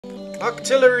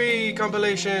Octillery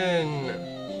compilation!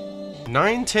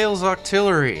 Ninetales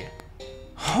Octillery.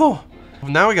 Oh,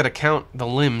 now we gotta count the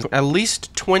limbs. At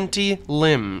least 20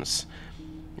 limbs.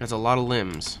 That's a lot of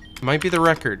limbs. Might be the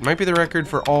record. Might be the record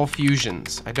for all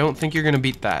fusions. I don't think you're gonna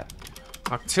beat that.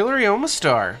 Octillery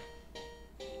Omastar.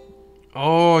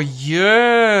 Oh,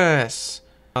 yes!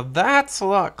 Now that's a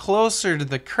lot closer to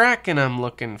the Kraken I'm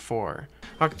looking for.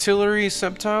 Octillery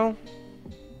Sceptile.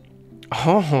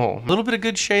 Oh, a little bit of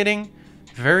good shading.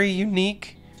 Very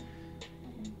unique.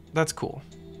 That's cool.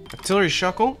 Octillery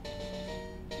Shuckle.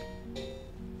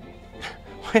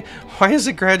 Why is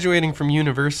it graduating from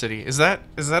university? Is that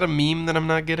a meme that I'm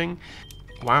not getting?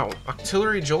 Wow.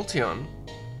 Octillery Jolteon.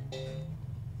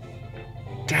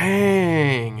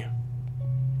 Dang.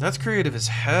 That's creative as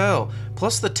hell.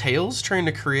 Plus the tails trying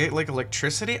to create like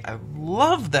electricity. I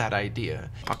love that idea.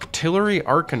 Octillery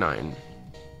Arcanine.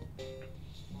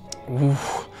 Ooh.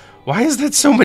 Why is that so